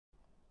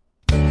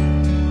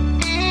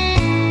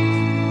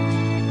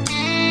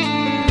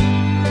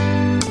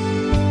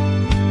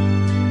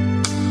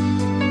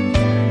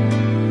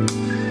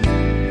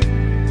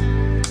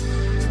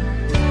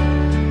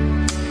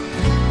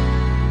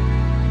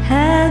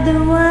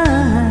do I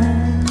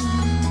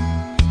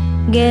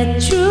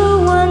get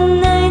through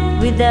one night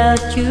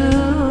without you?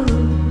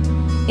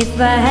 If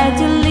I had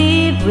to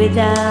live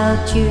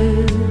without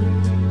you,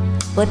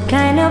 what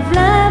kind of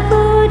love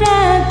would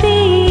I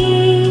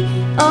be?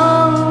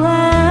 Oh,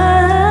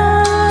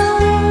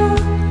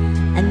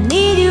 I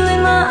need you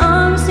in my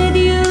arms, need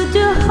you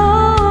to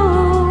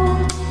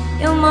hold.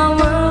 You're my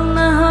world,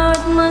 my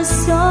heart, my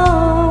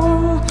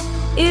soul.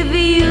 If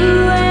you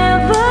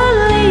ever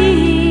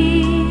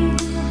leave,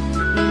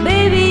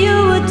 baby, you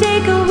would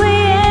take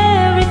away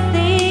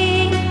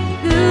everything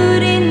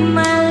good in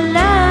my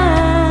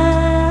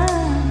life.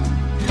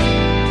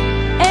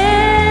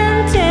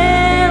 And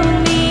tell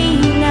me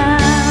now,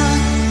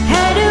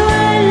 how do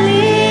I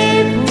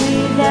live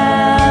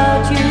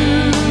without you?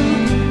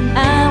 I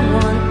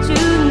want to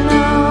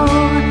know.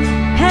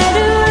 How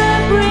do I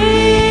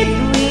breathe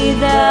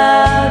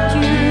without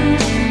you?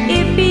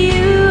 If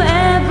you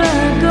ever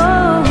go,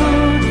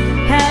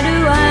 how do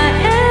I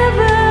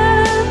ever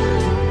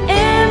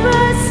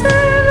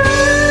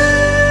survive?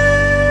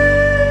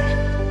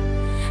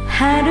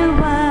 How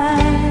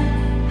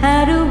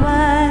do I,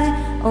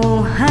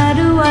 oh, how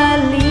do I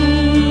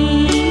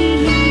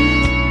live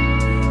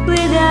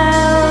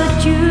without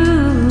you?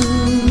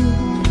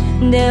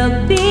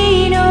 There'll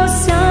be no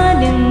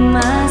sun in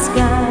my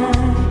sky,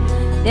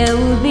 there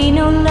will be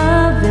no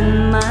love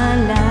in my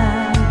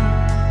life,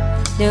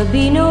 there'll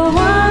be no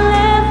one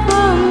left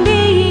for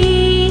me.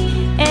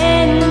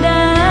 And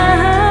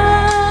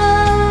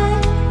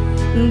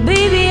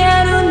baby,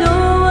 I don't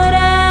know what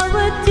I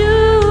would do.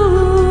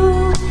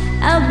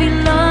 I'll be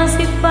lost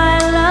if I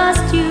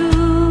lost you.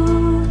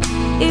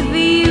 If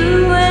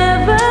you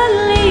ever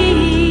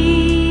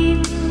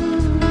leave,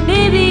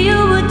 baby, you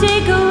would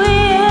take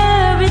away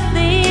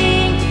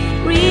everything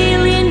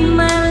real in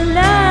my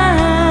life.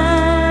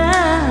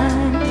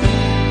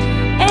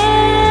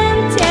 And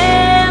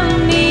tell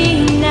me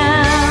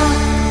now,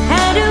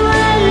 how do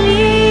I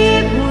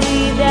live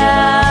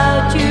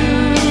without you?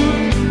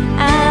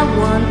 I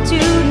want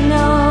to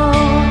know.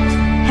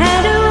 How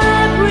do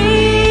I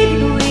breathe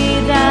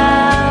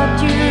without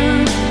you?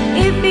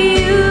 If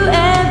you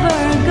ever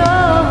go,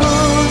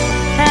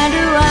 how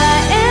do I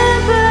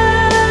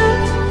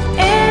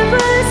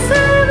ever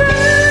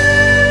survive?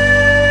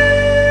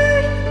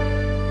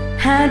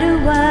 How do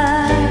I